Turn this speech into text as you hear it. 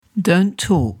Don't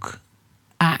talk,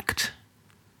 act.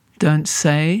 Don't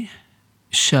say,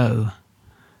 show.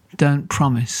 Don't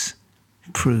promise,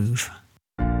 prove.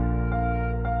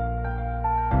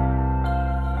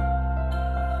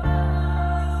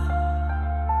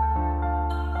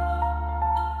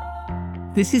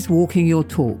 This is Walking Your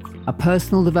Talk, a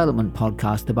personal development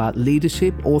podcast about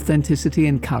leadership, authenticity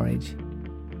and courage.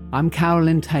 I'm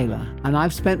Carolyn Taylor, and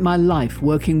I've spent my life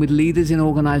working with leaders in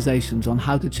organizations on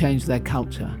how to change their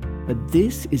culture. But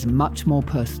this is much more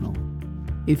personal.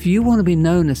 If you want to be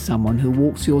known as someone who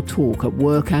walks your talk at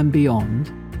work and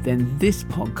beyond, then this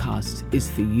podcast is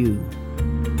for you.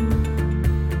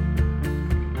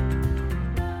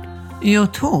 Your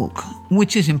talk,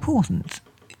 which is important,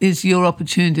 is your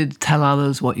opportunity to tell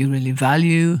others what you really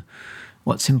value,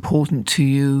 what's important to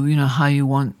you, how you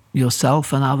want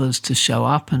yourself and others to show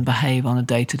up and behave on a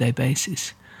day-to-day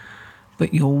basis.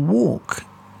 But your walk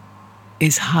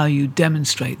is how you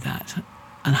demonstrate that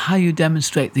and how you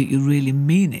demonstrate that you really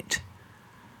mean it.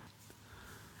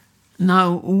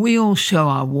 Now, we all show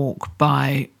our walk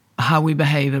by how we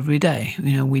behave every day.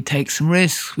 We take some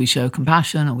risks, we show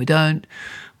compassion or we don't,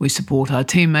 we support our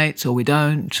teammates or we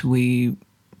don't, we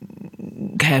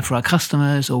care for our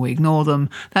customers or we ignore them,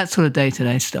 that sort of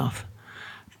day-to-day stuff.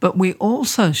 But we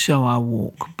also show our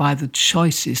walk by the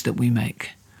choices that we make.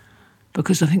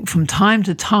 Because I think from time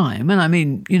to time, and I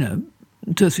mean,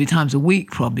 2 or 3 times a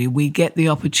week probably, we get the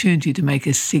opportunity to make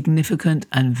a significant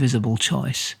and visible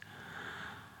choice.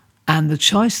 And the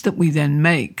choice that we then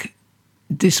make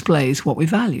displays what we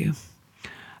value.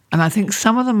 And I think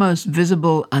some of the most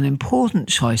visible and important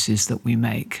choices that we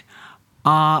make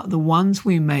are the ones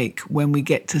we make when we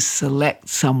get to select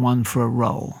someone for a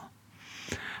role.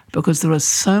 Because there are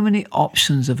so many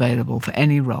options available for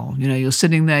any role. You're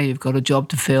sitting there, you've got a job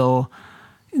to fill.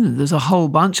 There's a whole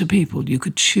bunch of people you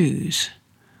could choose.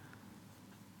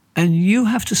 And you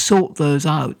have to sort those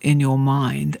out in your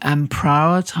mind and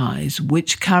prioritize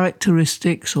which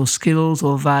characteristics or skills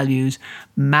or values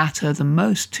matter the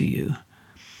most to you.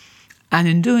 And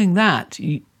in doing that,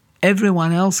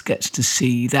 everyone else gets to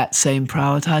see that same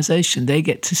prioritization. They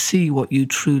get to see what you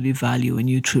truly value and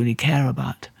you truly care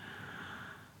about.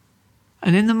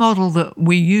 And in the model that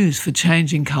we use for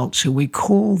changing culture, we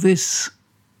call this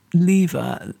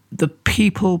lever the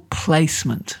people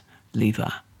placement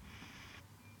lever.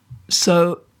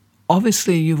 So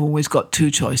obviously you've always got 2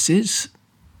 choices,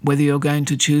 whether you're going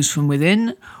to choose from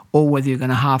within or whether you're going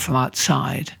to hire from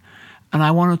outside. And I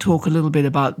want to talk a little bit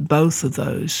about both of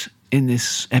those in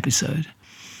this episode.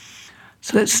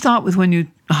 So let's start with when you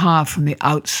hire from the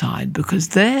outside, because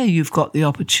there you've got the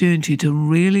opportunity to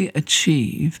really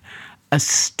achieve a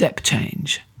step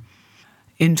change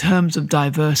in terms of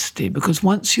diversity, because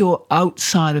once you're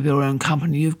outside of your own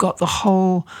company, you've got the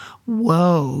whole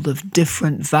world of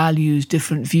different values,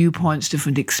 different viewpoints,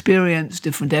 different experience,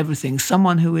 different everything.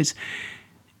 Someone who is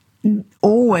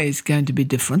always going to be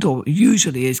different, or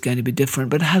usually is going to be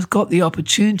different, but has got the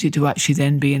opportunity to actually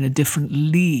then be in a different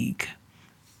league.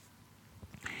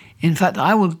 In fact,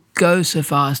 I will go so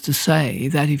far as to say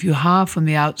that if you hire from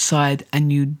the outside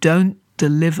and you don't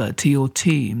deliver to your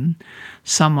team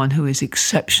someone who is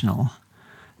exceptional,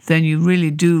 then you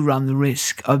really do run the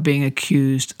risk of being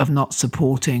accused of not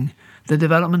supporting the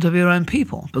development of your own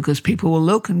people, because people will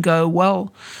look and go,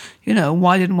 well,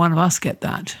 why didn't one of us get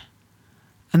that?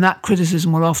 And that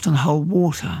criticism will often hold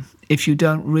water if you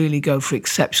don't really go for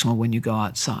exceptional when you go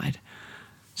outside.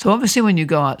 So obviously when you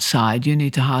go outside, you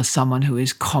need to hire someone who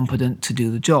is competent to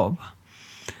do the job.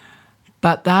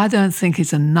 But I don't think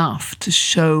it's enough to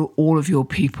show all of your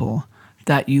people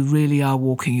that you really are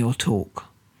walking your talk.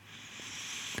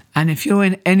 And if you're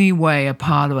in any way a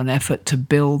part of an effort to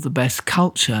build the best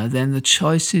culture, then the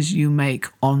choices you make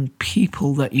on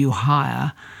people that you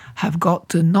hire have got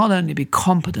to not only be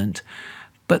competent,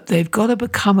 but they've got to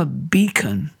become a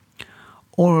beacon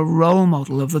or a role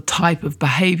model of the type of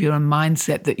behavior and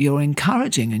mindset that you're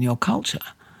encouraging in your culture.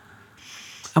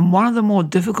 And one of the more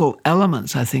difficult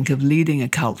elements, I think, of leading a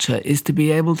culture is to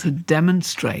be able to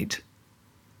demonstrate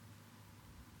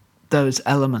those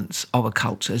elements of a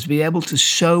culture, is to be able to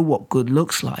show what good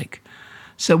looks like.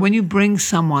 So when you bring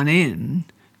someone in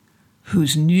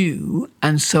who's new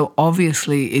and so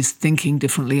obviously is thinking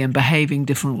differently and behaving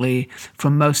differently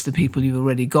from most of the people you've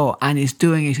already got and is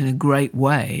doing it in a great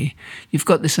way, you've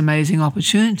got this amazing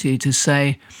opportunity to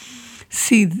say,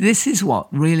 see, this is what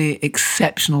really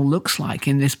exceptional looks like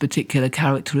in this particular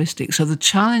characteristic. So the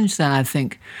challenge then, I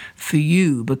think, for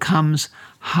you becomes,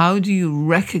 how do you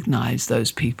recognize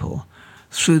those people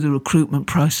through the recruitment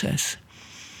process?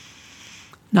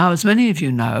 Now, as many of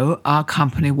you know, our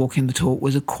company, Walking the Talk,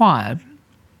 was acquired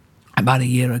about a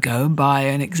year ago by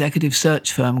an executive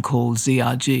search firm called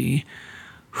ZRG,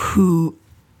 who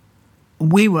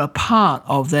we were a part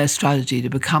of their strategy to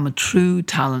become a true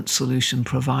talent solution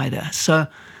provider. So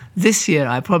this year,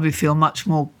 I probably feel much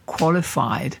more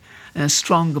qualified in a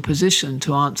stronger position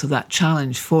to answer that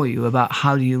challenge for you about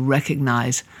how do you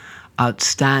recognize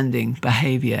outstanding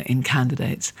behavior in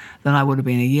candidates than I would have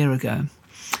been a year ago.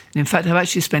 And in fact, I've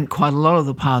actually spent quite a lot of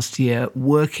the past year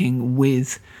working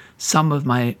with some of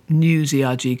my new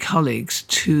ZRG colleagues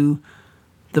to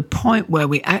the point where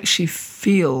we actually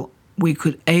feel we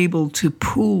could able to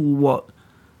pool what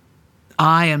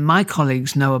I and my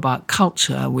colleagues know about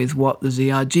culture with what the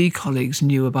ZRG colleagues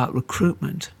knew about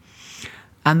recruitment.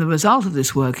 And the result of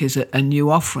this work is a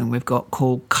new offering we've got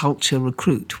called Culture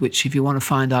Recruit, which if you want to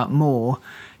find out more,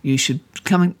 you should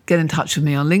come and get in touch with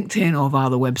me on LinkedIn or via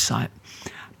the website.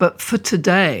 But for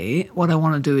today, what I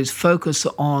want to do is focus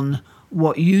on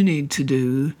what you need to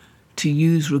do to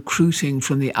use recruiting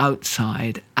from the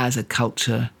outside as a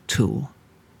culture tool.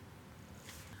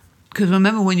 Because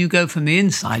remember, when you go from the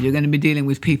inside, you're going to be dealing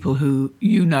with people who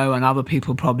you know and other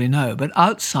people probably know. But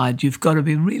outside, you've got to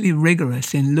be really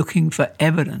rigorous in looking for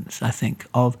evidence, I think,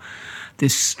 of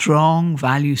this strong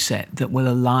value set that will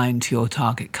align to your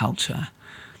target culture.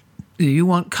 Do you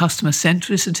want customer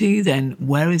centricity? Then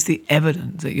where is the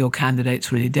evidence that your candidates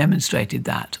really demonstrated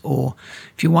that? Or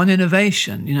if you want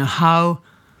innovation, how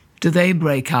do they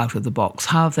break out of the box?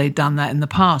 How have they done that in the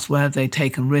past? Where have they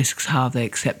taken risks? How have they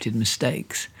accepted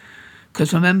mistakes?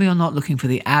 Because remember, you're not looking for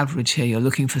the average here, you're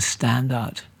looking for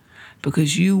standout.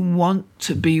 Because you want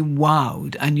to be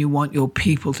wowed and you want your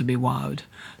people to be wowed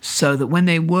so that when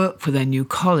they work for their new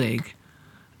colleague,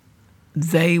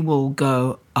 they will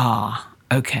go,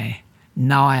 okay,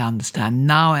 now I understand.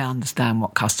 Now I understand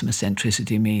what customer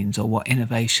centricity means or what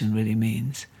innovation really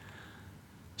means.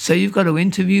 So you've got to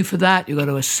interview for that, you've got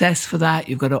to assess for that,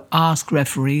 you've got to ask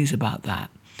referees about that.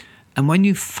 And when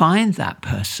you find that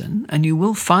person, and you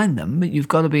will find them, but you've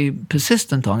got to be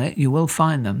persistent on it, you will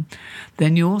find them,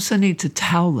 then you also need to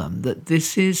tell them that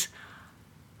this is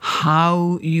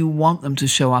how you want them to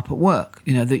show up at work,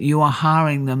 that you are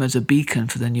hiring them as a beacon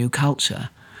for the new culture.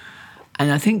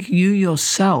 And I think you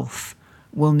yourself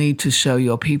will need to show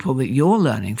your people that you're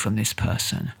learning from this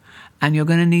person. And you're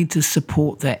going to need to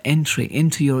support their entry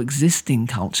into your existing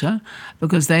culture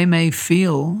because they will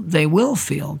feel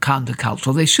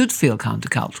countercultural. They should feel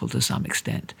countercultural to some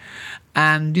extent.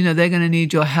 And, they're going to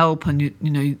need your help and,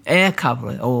 air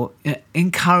cover or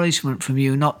encouragement from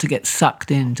you not to get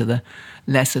sucked into the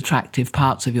less attractive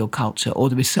parts of your culture or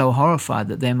to be so horrified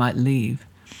that they might leave.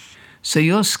 So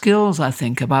your skills, I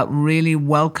think, about really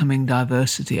welcoming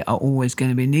diversity are always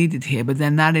going to be needed here. But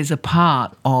then that is a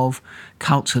part of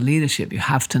culture leadership. You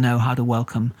have to know how to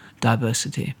welcome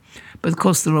diversity. But of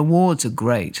course, the rewards are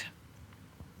great.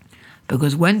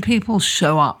 Because when people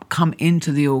show up, come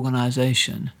into the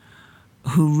organization,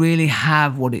 who really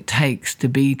have what it takes to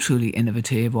be truly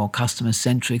innovative or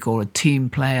customer-centric or a team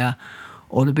player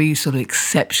or to be sort of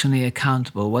exceptionally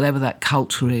accountable, whatever that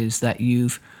culture is that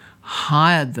you've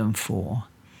hired them for,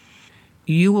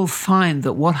 you will find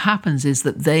that what happens is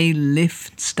that they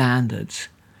lift standards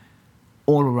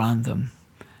all around them.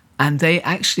 And they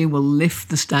actually will lift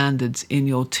the standards in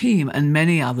your team and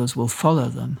many others will follow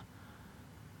them.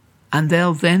 And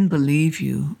they'll then believe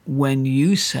you when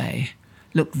you say,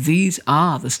 look, these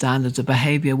are the standards of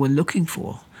behavior we're looking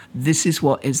for. This is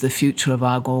what is the future of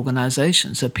our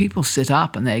organization. So people sit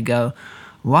up and they go,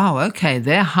 wow, okay,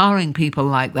 they're hiring people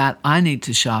like that. I need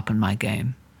to sharpen my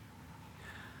game.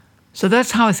 So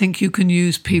that's how I think you can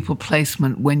use people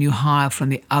placement when you hire from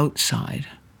the outside.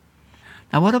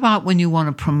 Now, what about when you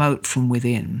want to promote from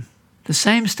within? The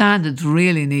same standards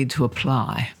really need to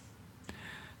apply.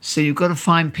 So you've got to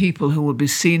find people who will be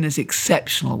seen as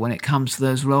exceptional when it comes to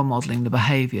those role modeling the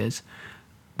behaviors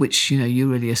which,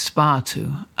 you really aspire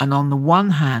to. And on the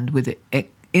one hand, with the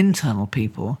internal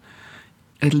people,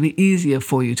 it'll be easier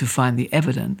for you to find the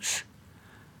evidence.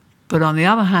 But on the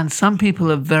other hand, some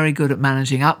people are very good at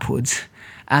managing upwards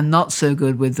and not so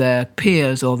good with their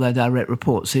peers or their direct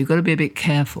reports. So you've got to be a bit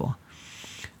careful.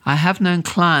 I have known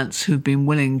clients who've been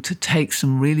willing to take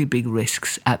some really big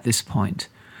risks at this point.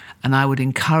 And I would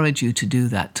encourage you to do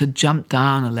that, to jump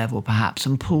down a level perhaps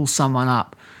and pull someone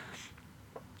up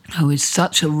who is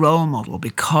such a role model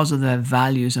because of their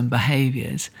values and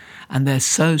behaviors. And they're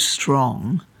so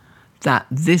strong that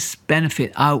this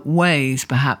benefit outweighs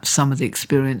perhaps some of the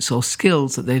experience or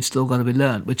skills that they've still got to be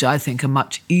learned, which I think are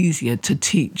much easier to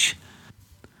teach.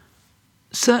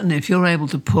 Certainly, if you're able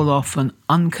to pull off an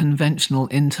unconventional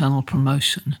internal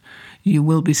promotion, you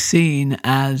will be seen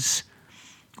as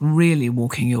really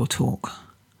walking your talk.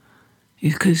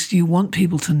 because you want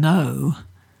people to know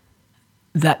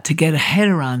that to get ahead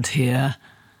around here,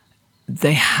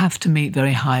 they have to meet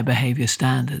very high behavior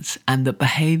standards, and that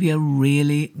behavior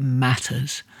really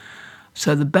matters.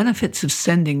 So the benefits of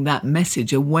sending that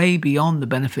message are way beyond the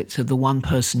benefits of the one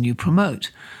person you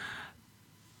promote.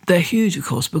 They're huge, of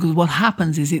course, because what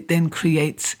happens is it then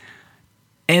creates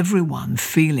everyone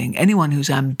feeling, anyone who's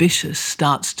ambitious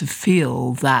starts to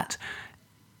feel that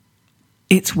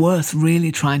it's worth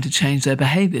really trying to change their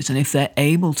behaviors. And if they're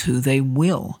able to, they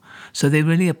will. So they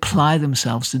really apply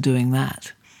themselves to doing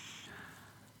that.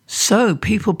 So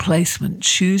people placement,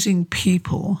 choosing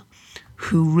people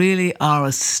who really are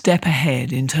a step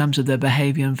ahead in terms of their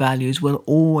behavior and values, will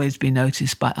always be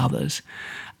noticed by others.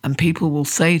 And people will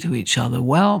say to each other,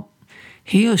 well,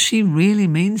 he or she really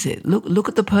means it. Look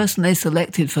at the person they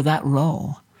selected for that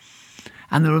role.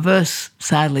 And the reverse,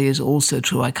 sadly, is also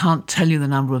true. I can't tell you the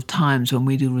number of times when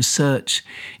we do research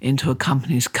into a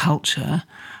company's culture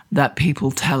that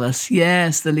people tell us,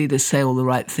 yes, the leaders say all the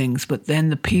right things, but then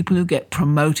the people who get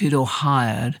promoted or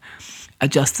hired are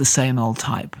just the same old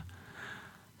type.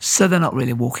 So they're not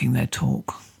really walking their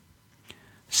talk.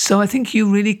 So I think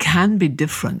you really can be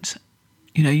different.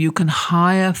 You know, you can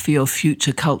hire for your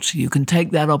future culture. You can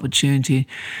take that opportunity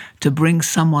to bring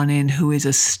someone in who is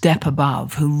a step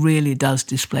above, who really does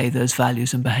display those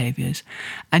values and behaviors.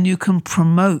 And you can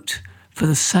promote for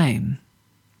the same.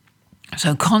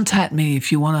 So contact me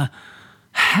if you want to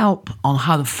help on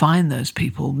how to find those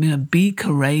people. You know, be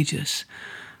courageous.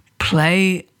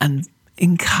 Play and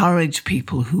encourage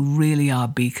people who really are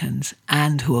beacons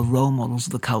and who are role models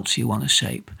of the culture you want to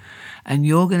shape. And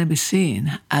you're going to be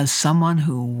seen as someone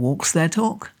who walks their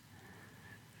talk.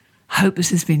 Hope this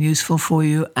has been useful for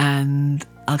you, and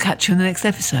I'll catch you in the next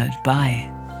episode.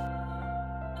 Bye.